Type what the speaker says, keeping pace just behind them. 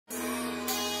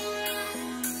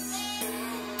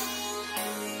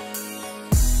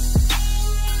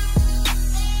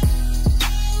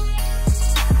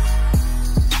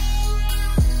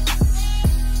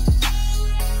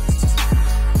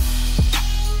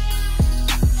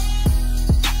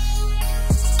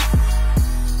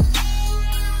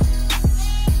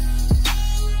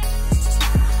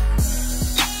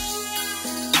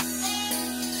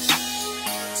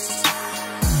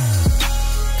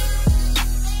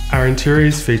Our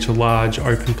interiors feature large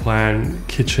open-plan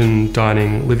kitchen,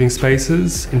 dining, living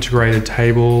spaces, integrated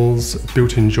tables,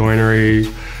 built-in joinery,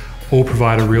 all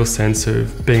provide a real sense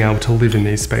of being able to live in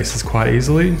these spaces quite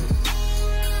easily.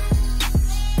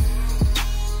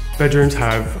 Bedrooms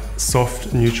have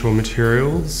soft, neutral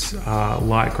materials,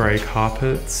 light grey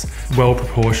carpets,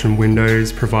 well-proportioned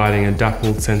windows providing a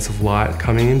dappled sense of light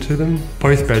coming into them.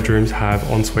 Both bedrooms have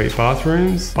ensuite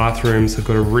bathrooms. Bathrooms have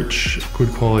got a rich, good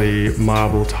quality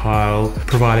marble tile,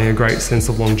 providing a great sense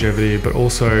of longevity, but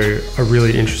also a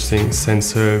really interesting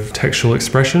sense of textural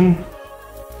expression.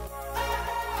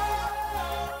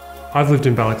 I've lived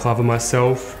in Balaclava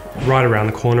myself, right around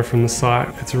the corner from the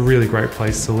site. It's a really great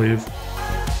place to live.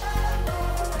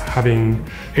 Having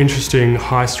interesting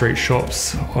high street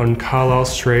shops on Carlisle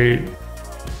Street,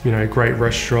 great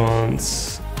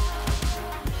restaurants.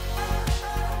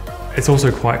 It's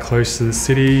also quite close to the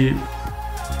city.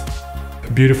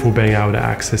 Beautiful being able to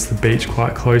access the beach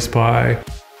quite close by.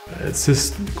 It's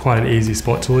just quite an easy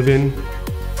spot to live in.